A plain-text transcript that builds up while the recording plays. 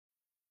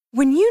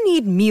When you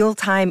need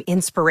mealtime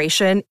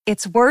inspiration,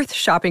 it's worth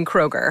shopping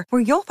Kroger,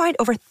 where you'll find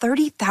over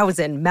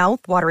 30,000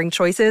 mouth-watering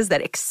choices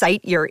that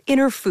excite your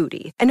inner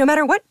foodie. And no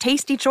matter what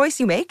tasty choice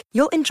you make,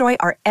 you'll enjoy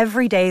our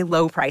everyday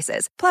low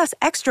prices, plus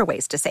extra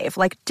ways to save,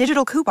 like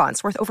digital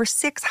coupons worth over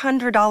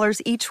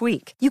 $600 each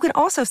week. You can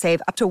also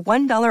save up to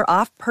 $1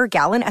 off per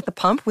gallon at the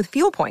pump with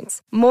fuel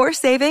points. More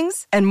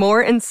savings and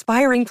more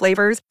inspiring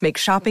flavors make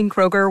shopping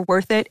Kroger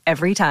worth it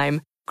every time.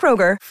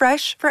 Kroger,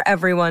 fresh for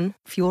everyone.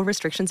 Fuel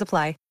restrictions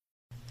apply.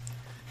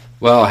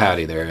 Well,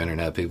 howdy there,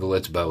 Internet people.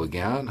 It's Bo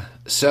again.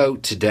 So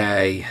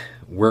today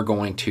we're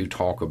going to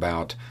talk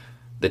about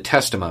the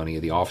testimony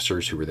of the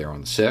officers who were there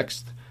on the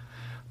 6th,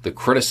 the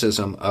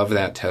criticism of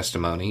that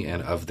testimony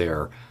and of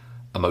their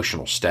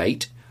emotional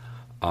state,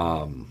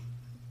 and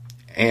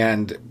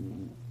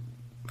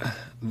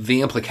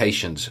the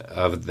implications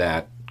of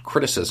that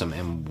criticism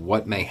and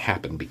what may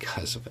happen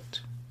because of it.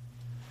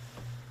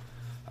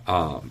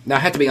 Now, I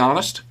have to be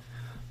honest,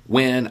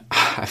 when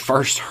I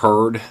first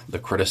heard the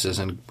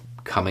criticism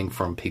coming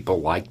from people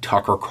like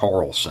Tucker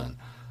Carlson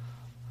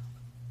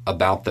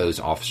about those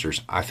officers,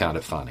 I found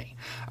it funny.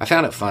 I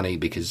found it funny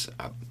because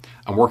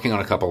I'm working on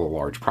a couple of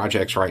large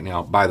projects right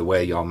now. By the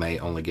way, y'all may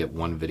only get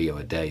one video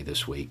a day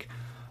this week.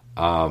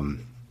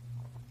 And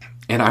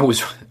I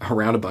was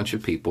around a bunch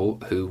of people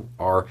who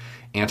are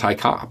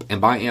anti-cop.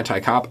 And by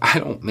anti-cop, I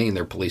don't mean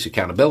they're police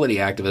accountability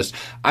activists.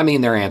 I mean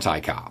they're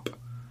anti-cop.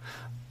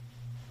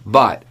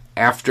 But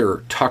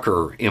after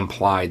Tucker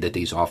implied that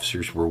these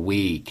officers were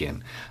weak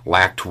and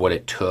lacked what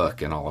it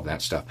took and all of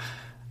that stuff,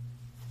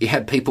 you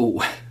had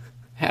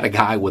a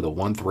guy with a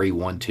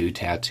 1312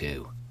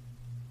 tattoo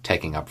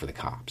taking up for the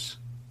cops.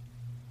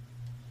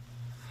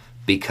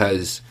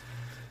 Because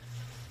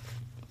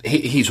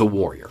he's a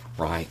warrior,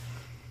 right?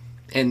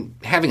 And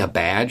having a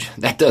badge,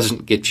 that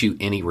doesn't get you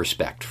any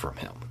respect from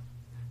him.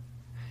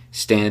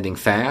 Standing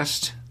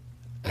fast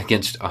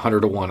against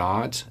 100-to-1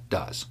 odds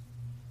does.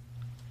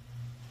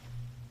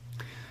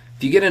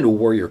 If you get into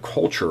warrior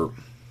culture,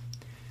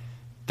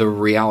 the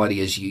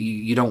reality is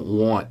you don't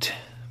want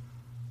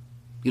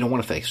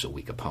to face a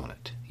weak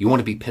opponent. You want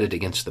to be pitted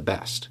against the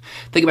best.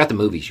 Think about the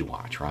movies you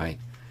watch, right?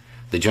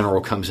 The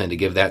general comes in to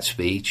give that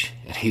speech,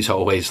 and he's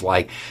always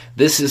like,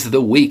 this is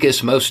the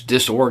weakest, most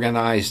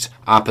disorganized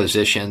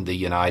opposition the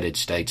United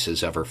States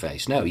has ever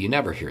faced. No, you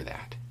never hear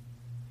that.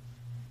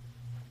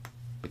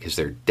 Because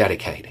they're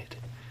dedicated,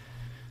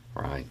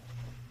 right?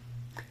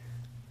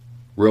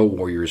 Real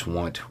warriors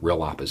want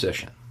real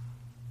opposition.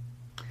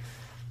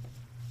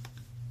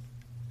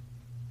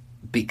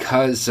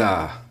 Because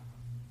I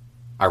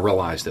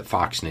realize that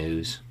Fox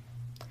News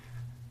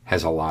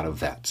has a lot of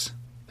vets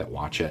that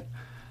watch it,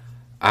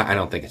 I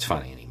don't think it's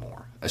funny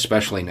anymore.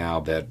 Especially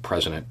now that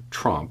President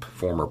Trump,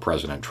 former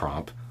President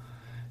Trump,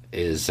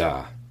 is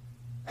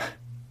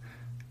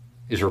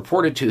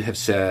reported to have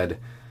said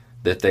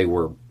that they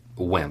were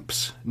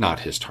wimps,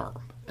 not his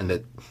term, and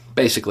that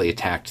basically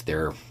attacked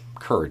their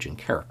courage and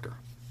character.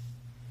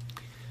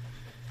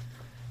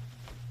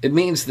 It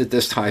means that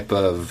this type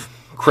of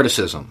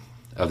criticism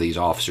of these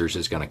officers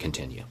is going to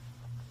continue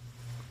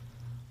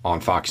on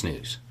Fox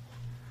News,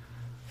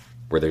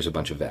 where there's a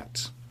bunch of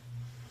vets.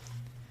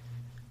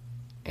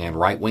 And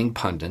right-wing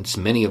pundits,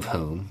 many of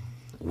whom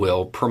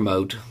will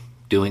promote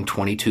doing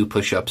 22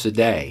 push-ups a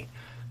day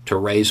to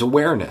raise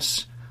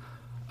awareness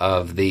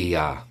of the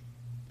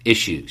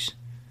issues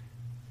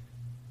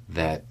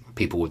that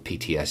people with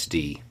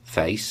PTSD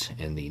face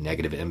and the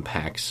negative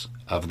impacts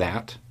of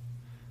that.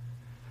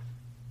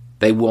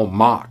 They will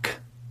mock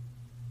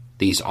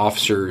these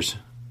officers'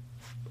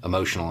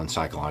 emotional and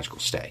psychological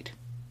state.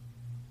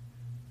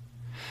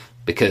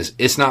 Because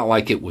it's not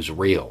like it was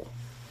real,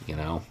 you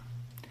know?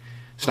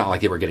 It's not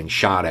like they were getting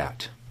shot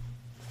at.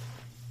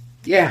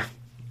 Yeah,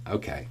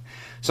 okay.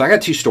 So I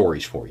got two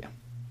stories for you.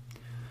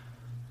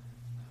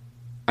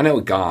 I know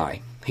a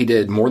guy, he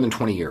did more than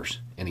 20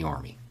 years in the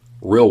Army.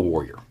 Real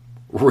warrior.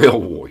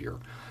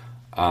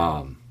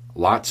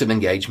 Lots of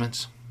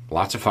engagements,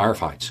 lots of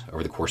firefights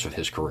over the course of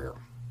his career.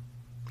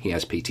 He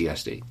has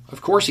PTSD.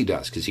 Of course he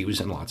does, because he was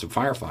in lots of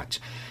firefights.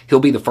 He'll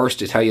be the first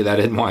to tell you that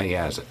and why he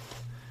has it.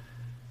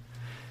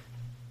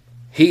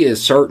 He is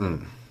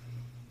certain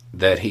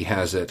that he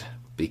has it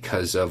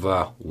because of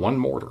one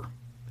mortar.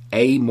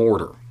 A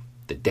mortar,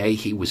 the day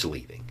he was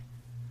leaving.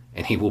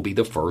 And he will be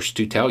the first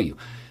to tell you.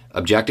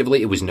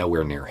 Objectively, it was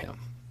nowhere near him.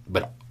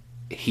 But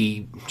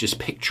he just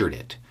pictured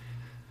it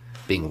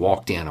being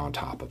walked in on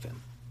top of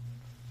him.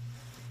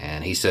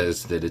 And he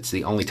says that it's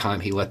the only time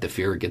he let the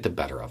fear get the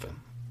better of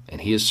him. And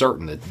he is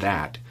certain that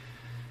that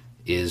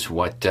is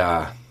what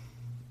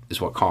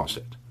caused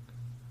it.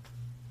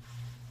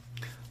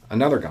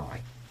 Another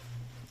guy,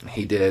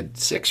 he did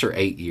 6 or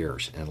 8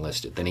 years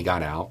enlisted. Then he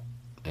got out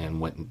and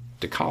went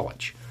to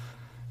college.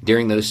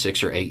 During those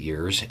 6 or 8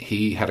 years,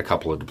 he had a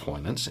couple of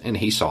deployments, and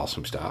he saw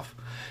some stuff.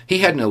 He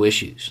had no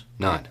issues.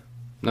 None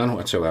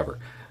whatsoever.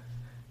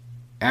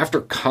 After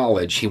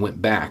college, he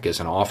went back as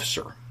an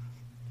officer,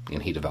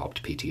 and he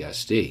developed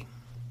PTSD.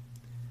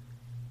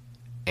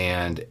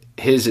 And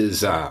his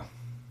is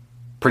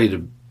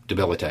pretty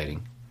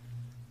debilitating,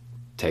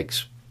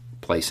 takes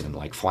place in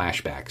like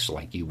flashbacks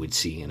like you would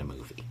see in a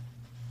movie.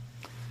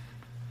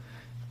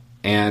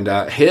 And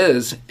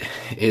his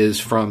is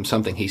from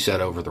something he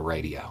said over the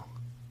radio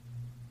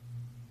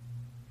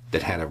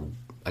that had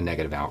a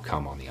negative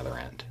outcome on the other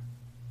end.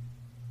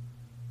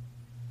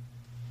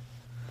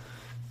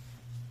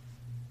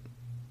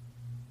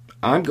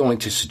 I'm going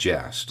to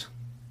suggest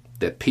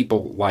that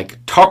people like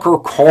Tucker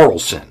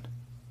Carlson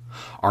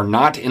are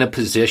not in a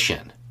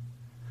position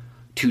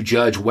to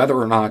judge whether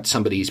or not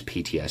somebody's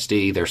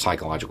PTSD, their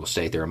psychological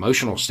state, their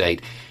emotional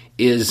state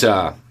is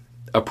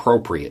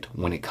appropriate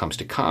when it comes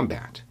to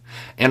combat.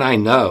 And I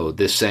know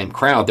this same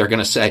crowd, they're going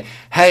to say,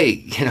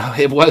 hey,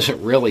 it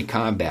wasn't really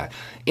combat.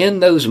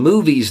 In those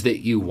movies that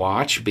you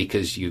watch,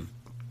 because you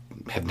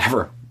have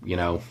never,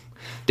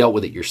 dealt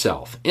with it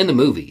yourself, in the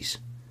movies,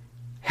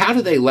 how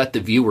do they let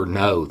the viewer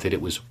know that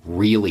it was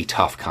really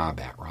tough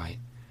combat, right?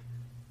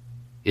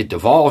 It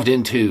devolved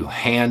into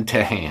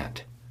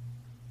hand-to-hand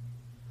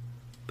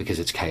because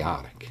it's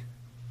chaotic.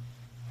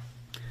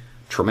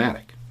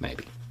 Traumatic,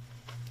 maybe.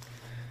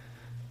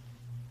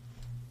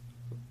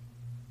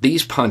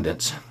 These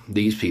pundits,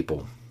 these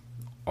people,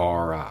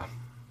 are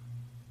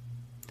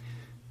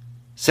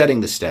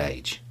setting the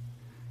stage,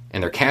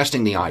 and they're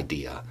casting the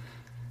idea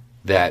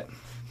that,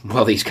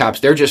 well, these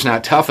cops, they're just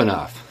not tough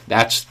enough.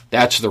 That's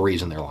the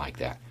reason they're like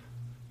that.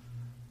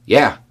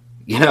 Yeah,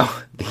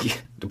 the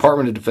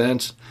Department of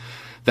Defense,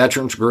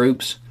 veterans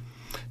groups,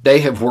 they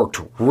have worked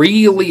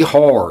really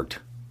hard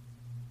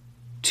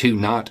to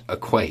not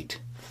equate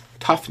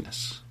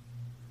toughness,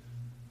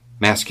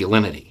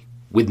 masculinity,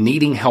 with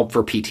needing help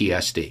for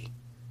PTSD.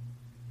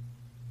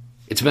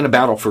 It's been a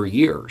battle for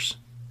years.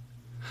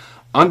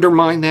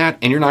 Undermine that,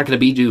 and you're not going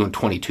to be doing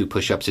 22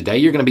 push-ups a day.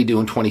 You're going to be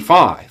doing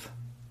 25.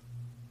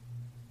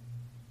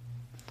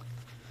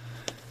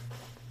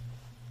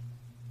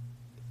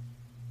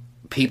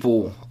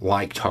 People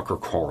like Tucker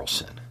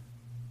Carlson,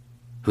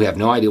 who have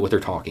no idea what they're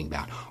talking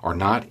about, are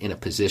not in a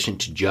position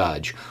to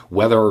judge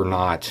whether or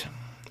not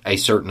a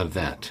certain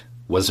event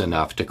was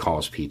enough to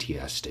cause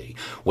PTSD,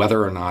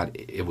 whether or not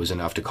it was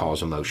enough to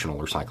cause emotional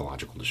or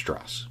psychological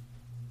distress.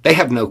 They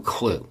have no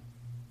clue.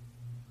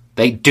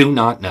 They do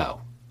not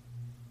know.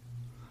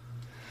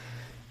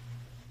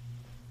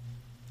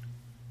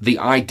 The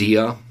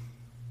idea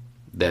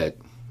that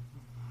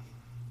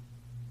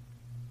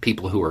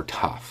people who are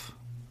tough,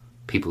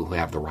 people who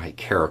have the right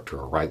character,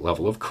 a right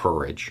level of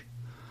courage,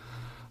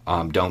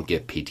 don't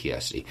get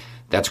PTSD.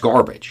 That's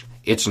garbage.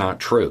 It's not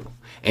true.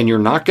 And you're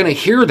not going to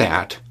hear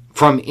that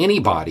from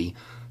anybody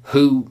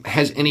who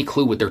has any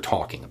clue what they're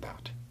talking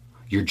about.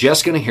 You're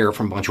just going to hear it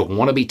from a bunch of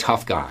wannabe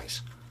tough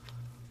guys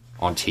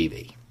on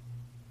TV.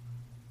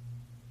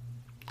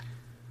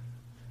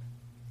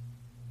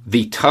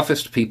 The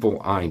toughest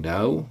people I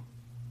know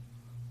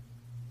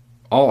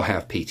all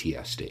have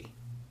PTSD.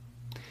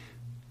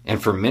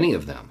 And for many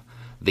of them,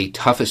 the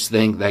toughest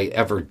thing they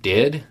ever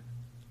did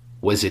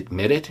was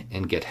admit it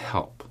and get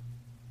help.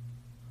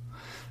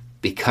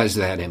 Because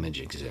that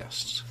image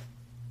exists.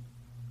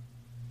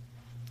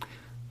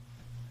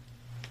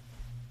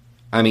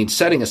 I mean,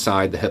 setting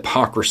aside the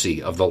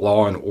hypocrisy of the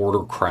law and order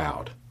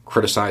crowd,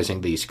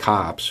 criticizing these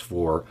cops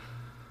for,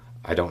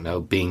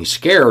 being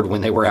scared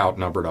when they were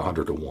outnumbered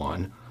 100 to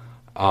 1,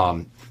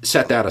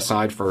 set that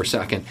aside for a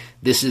second.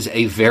 This is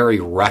a very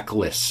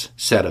reckless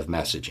set of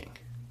messaging.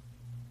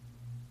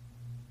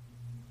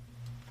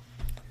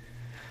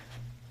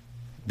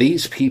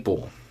 These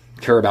people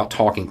care about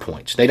talking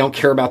points. They don't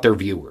care about their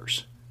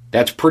viewers.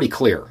 That's pretty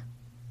clear.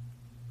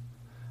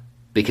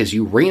 Because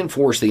you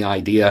reinforce the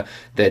idea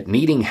that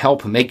needing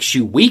help makes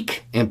you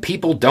weak and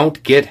people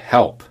don't get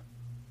help.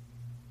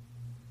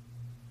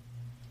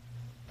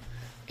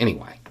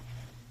 Anyway,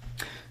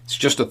 it's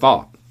just a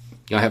thought.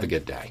 Y'all have a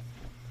good day.